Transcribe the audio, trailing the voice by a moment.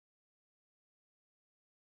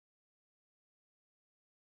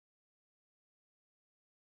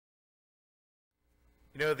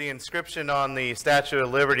You know, the inscription on the Statue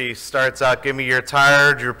of Liberty starts out, "Give me your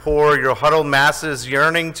tired, your poor, your huddled masses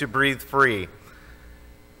yearning to breathe free."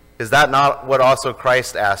 Is that not what also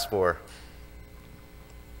Christ asked for?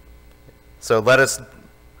 So let us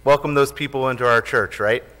welcome those people into our church,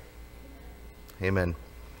 right? Amen.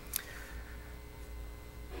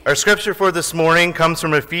 Our scripture for this morning comes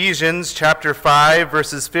from Ephesians chapter 5,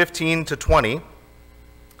 verses 15 to 20.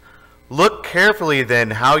 "Look carefully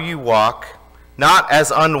then how you walk, not as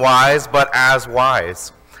unwise, but as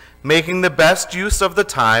wise, making the best use of the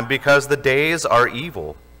time, because the days are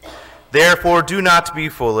evil. Therefore do not be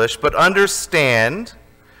foolish, but understand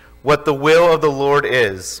what the will of the Lord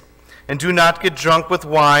is. And do not get drunk with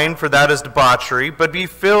wine, for that is debauchery, but be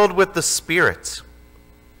filled with the Spirit,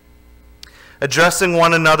 addressing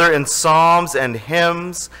one another in psalms and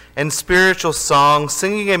hymns and spiritual songs,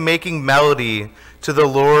 singing and making melody to the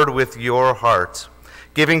Lord with your heart,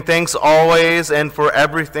 giving thanks always and for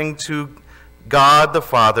everything to God the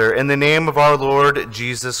Father, in the name of our Lord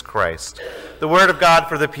Jesus Christ." The word of God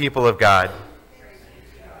for the people of God.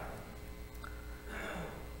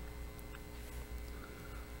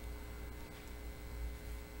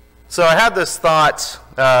 So I had this thought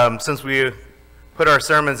since we put our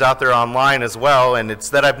sermons out there online as well, and it's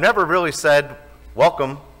that I've never really said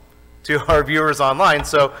welcome to our viewers online.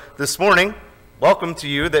 So this morning, welcome to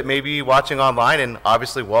you that may be watching online, and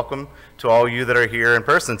obviously welcome to all you that are here in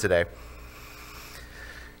person today.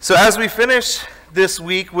 So as we finish this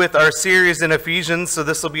week with our series in Ephesians, so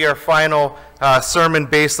this will be our final sermon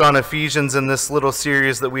based on Ephesians in this little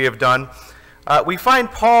series that we have done, we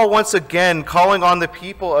find Paul once again calling on the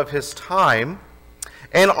people of his time,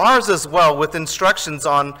 and ours as well, with instructions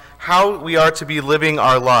on how we are to be living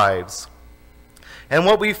our lives. And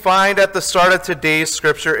what we find at the start of today's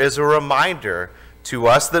scripture is a reminder to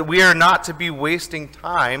us that we are not to be wasting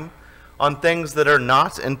time on things that are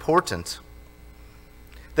not important.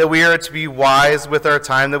 That we are to be wise with our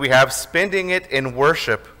time that we have, spending it in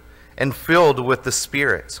worship and filled with the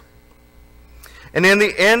Spirit. And in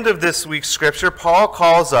the end of this week's scripture, Paul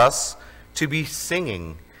calls us to be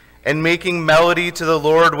singing and making melody to the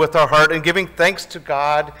Lord with our heart and giving thanks to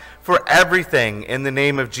God for everything in the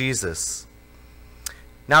name of Jesus.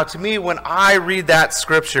 Now, to me, when I read that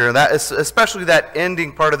scripture, that is, especially that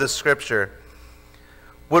ending part of the scripture,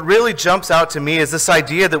 what really jumps out to me is this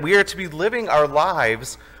idea that we are to be living our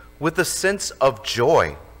lives with a sense of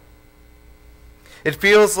joy. It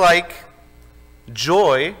feels like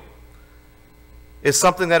joy is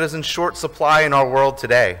something that is in short supply in our world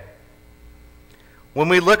today. When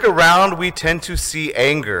we look around, we tend to see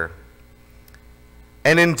anger.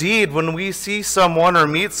 And indeed, when we see someone or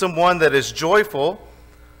meet someone that is joyful,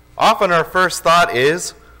 often our first thought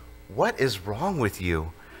is, "What is wrong with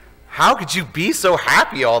you? How could you be so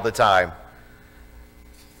happy all the time?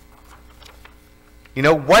 You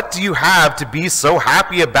know, what do you have to be so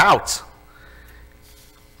happy about?"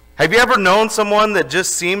 Have you ever known someone that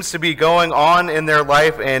just seems to be going on in their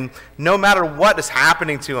life, and no matter what is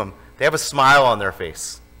happening to them, they have a smile on their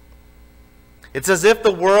face? It's as if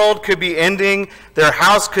the world could be ending, their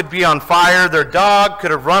house could be on fire, their dog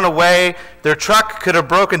could have run away, their truck could have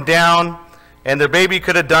broken down, and their baby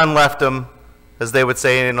could have done left them, as they would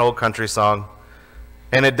say in an old country song.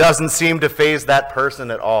 And it doesn't seem to faze that person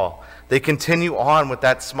at all. They continue on with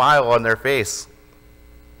that smile on their face.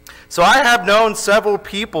 So I have known several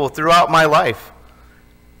people throughout my life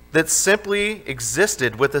that simply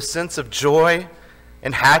existed with a sense of joy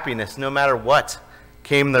and happiness no matter what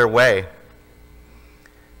came their way.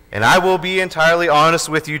 And I will be entirely honest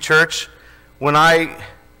with you, church, when I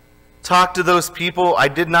talked to those people, I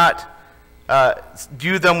did not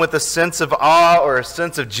view them with a sense of awe or a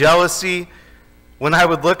sense of jealousy. When I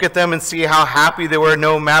would look at them and see how happy they were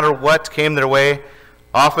no matter what came their way,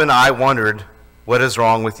 often I wondered, what is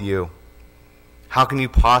wrong with you? How can you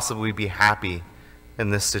possibly be happy in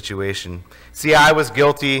this situation? See, I was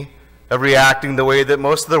guilty of reacting the way that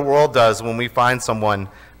most of the world does when we find someone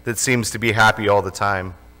that seems to be happy all the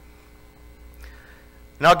time.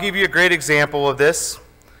 And I'll give you a great example of this.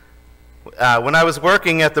 When I was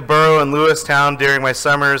working at the borough in Lewistown during my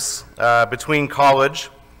summers between college,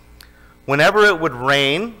 whenever it would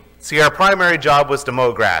rain, see, our primary job was to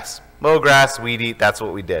mow grass. Mow grass, weed eat, that's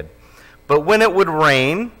what we did. But when it would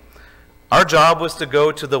rain, our job was to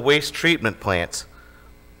go to the waste treatment plant,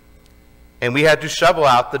 and we had to shovel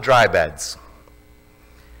out the dry beds.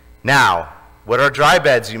 Now, what are dry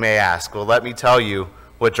beds, you may ask? Well, let me tell you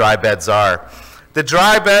what dry beds are. The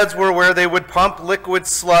dry beds were where they would pump liquid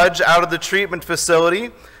sludge out of the treatment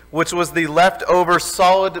facility, which was the leftover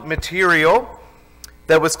solid material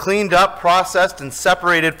that was cleaned up, processed, and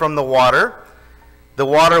separated from the water. The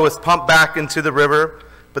water was pumped back into the river,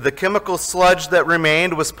 but the chemical sludge that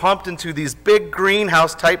remained was pumped into these big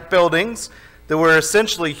greenhouse-type buildings that were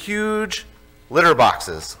essentially huge litter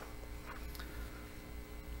boxes.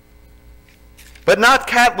 But not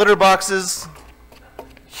cat litter boxes,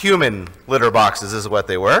 human litter boxes is what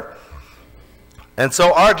they were. And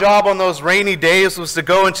so our job on those rainy days was to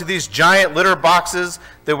go into these giant litter boxes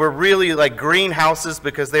that were really like greenhouses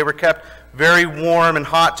because they were kept very warm and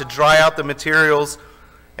hot to dry out the materials,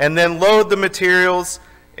 and then load the materials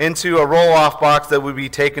into a roll-off box that would be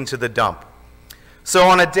taken to the dump. So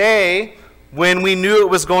on a day when we knew it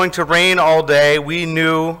was going to rain all day, we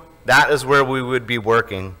knew that is where we would be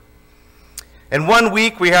working. And one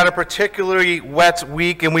week we had a particularly wet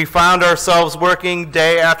week, and we found ourselves working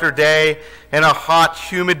day after day in a hot,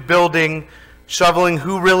 humid building, shoveling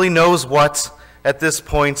who really knows what at this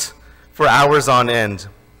point for hours on end.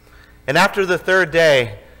 And after the third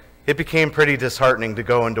day, it became pretty disheartening to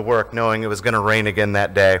go into work knowing it was going to rain again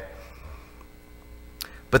that day.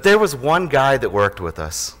 But there was one guy that worked with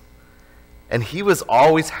us, and he was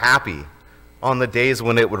always happy on the days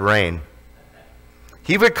when it would rain.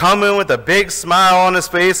 He would come in with a big smile on his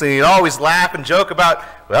face, and he'd always laugh and joke about,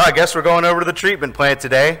 well, I guess we're going over to the treatment plant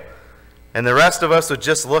today. And the rest of us would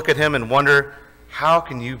just look at him and wonder, how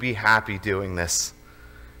can you be happy doing this?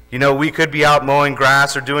 You know, we could be out mowing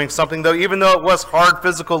grass or doing something, though, even though it was hard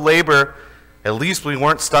physical labor, at least we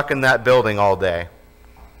weren't stuck in that building all day.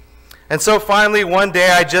 And so finally, one day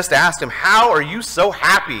I just asked him, how are you so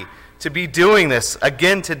happy to be doing this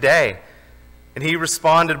again today? And he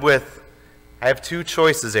responded with, I have two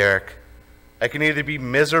choices, Eric. I can either be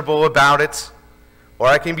miserable about it, or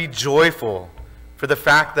I can be joyful for the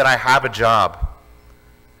fact that I have a job,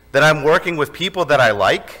 that I'm working with people that I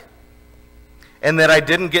like, and that I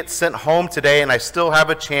didn't get sent home today and I still have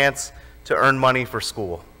a chance to earn money for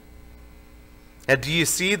school. And do you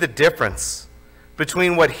see the difference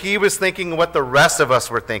between what he was thinking and what the rest of us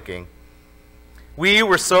were thinking? We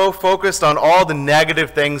were so focused on all the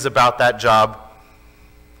negative things about that job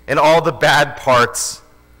and all the bad parts,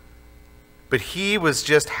 but he was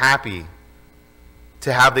just happy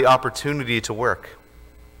to have the opportunity to work.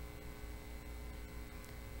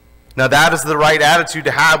 Now that is the right attitude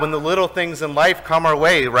to have when the little things in life come our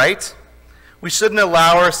way, right? We shouldn't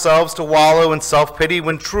allow ourselves to wallow in self-pity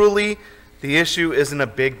when truly the issue isn't a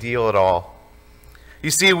big deal at all. You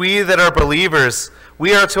see, we that are believers,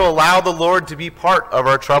 we are to allow the Lord to be part of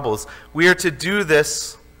our troubles. We are to do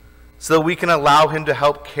this so that we can allow him to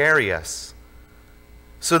help carry us.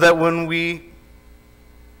 So that when we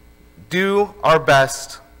do our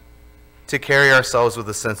best to carry ourselves with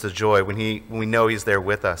a sense of joy, when we know he's there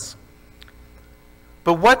with us.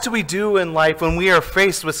 But what do we do in life when we are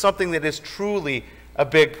faced with something that is truly a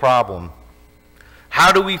big problem?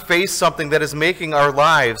 How do we face something that is making our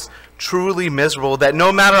lives truly miserable, that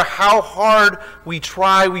no matter how hard we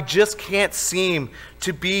try, we just can't seem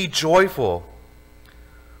to be joyful?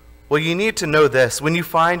 Well, you need to know this. When you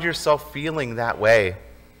find yourself feeling that way,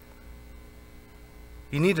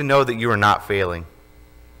 you need to know that you are not failing.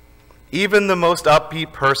 Even the most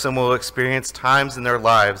upbeat person will experience times in their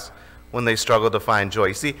lives when they struggle to find joy.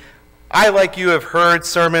 You see, I, like you, have heard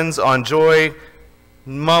sermons on joy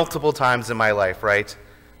multiple times in my life, right?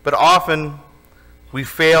 But often we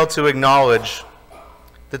fail to acknowledge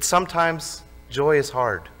that sometimes joy is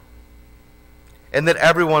hard, and that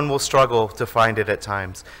everyone will struggle to find it at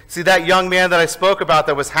times. See, that young man that I spoke about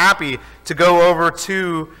that was happy to go over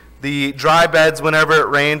to the dry beds whenever it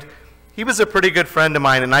rained, he was a pretty good friend of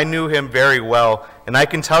mine, and I knew him very well, and I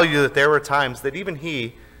can tell you that there were times that even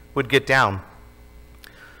he would get down.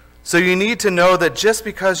 So you need to know that just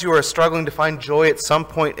because you are struggling to find joy at some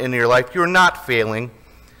point in your life, you're not failing.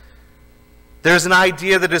 There's an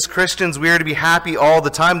idea that as Christians we are to be happy all the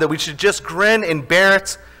time, that we should just grin and bear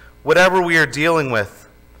it, whatever we are dealing with.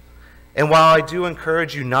 And while I do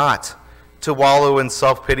encourage you not to wallow in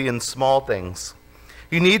self-pity in small things,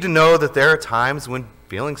 you need to know that there are times when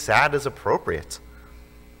feeling sad is appropriate.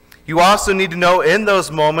 You also need to know in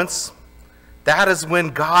those moments, that is when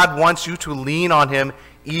God wants you to lean on him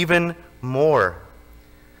even more.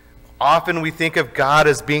 Often we think of God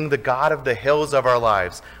as being the God of the hills of our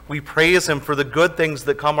lives. We praise him for the good things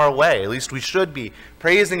that come our way. At least we should be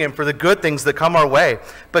praising him for the good things that come our way.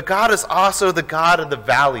 But God is also the God of the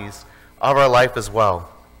valleys of our life as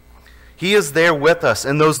well. He is there with us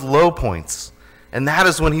in those low points. And that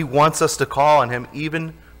is when he wants us to call on him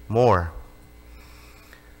even more.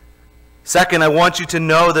 Second, I want you to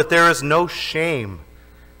know that there is no shame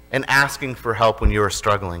in asking for help when you are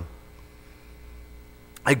struggling.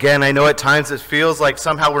 Again, I know at times it feels like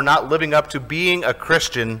somehow we're not living up to being a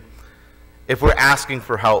Christian if we're asking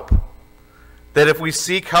for help. That if we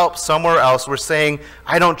seek help somewhere else, we're saying,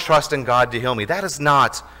 I don't trust in God to heal me. That is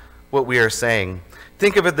not what we are saying.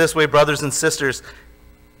 Think of it this way, brothers and sisters.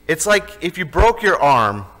 It's like if you broke your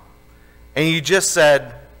arm and you just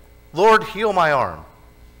said, Lord, heal my arm.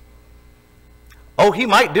 Oh, he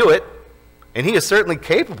might do it, and he is certainly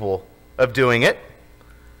capable of doing it.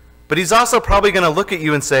 But he's also probably going to look at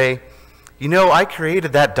you and say, you know, I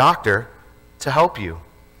created that doctor to help you.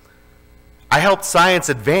 I helped science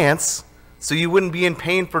advance so you wouldn't be in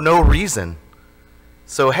pain for no reason.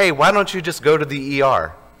 So, hey, why don't you just go to the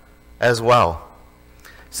ER as well?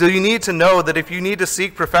 So you need to know that if you need to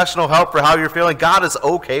seek professional help for how you're feeling, God is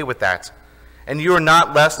okay with that. And you are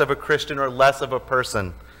not less of a Christian or less of a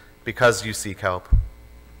person because you seek help.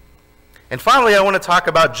 And finally, I want to talk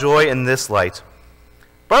about joy in this light.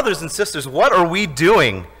 Brothers and sisters, what are we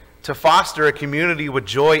doing to foster a community with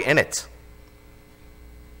joy in it?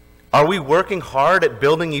 Are we working hard at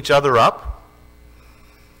building each other up?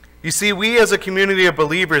 You see, we as a community of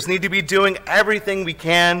believers need to be doing everything we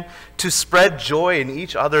can to spread joy in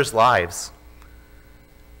each other's lives.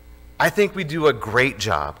 I think we do a great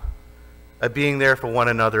job of being there for one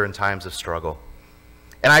another in times of struggle.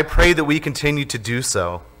 And I pray that we continue to do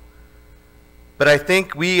so. But I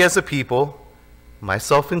think we as a people,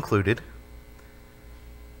 myself included,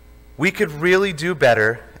 we could really do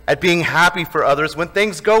better at being happy for others when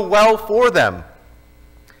things go well for them.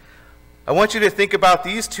 I want you to think about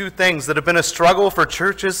these two things that have been a struggle for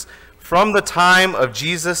churches from the time of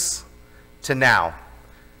Jesus to now.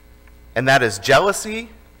 And that is jealousy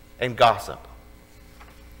and gossip.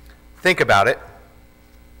 Think about it.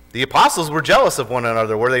 The apostles were jealous of one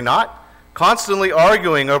another, were they not? Constantly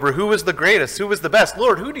arguing over who was the greatest, who was the best.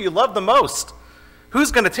 Lord, who do you love the most?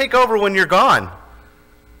 Who's going to take over when you're gone?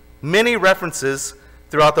 Many references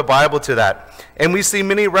throughout the Bible to that. And we see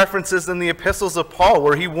many references in the epistles of Paul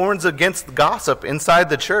where he warns against gossip inside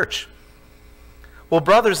the church. Well,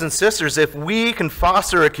 brothers and sisters, if we can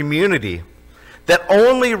foster a community that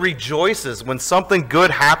only rejoices when something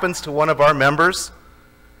good happens to one of our members,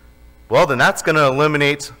 well, then that's going to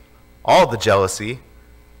eliminate all the jealousy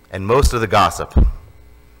and most of the gossip.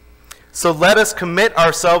 So let us commit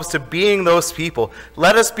ourselves to being those people.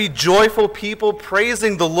 Let us be joyful people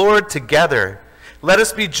praising the Lord together. Let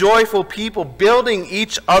us be joyful people building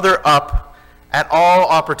each other up at all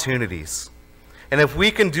opportunities. And if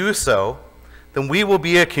we can do so, then we will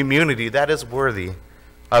be a community that is worthy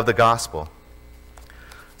of the gospel.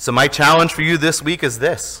 So my challenge for you this week is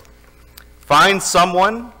this: find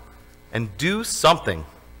someone and do something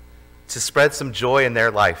to spread some joy in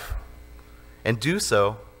their life. And do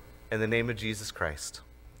so in the name of Jesus Christ.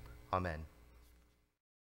 Amen.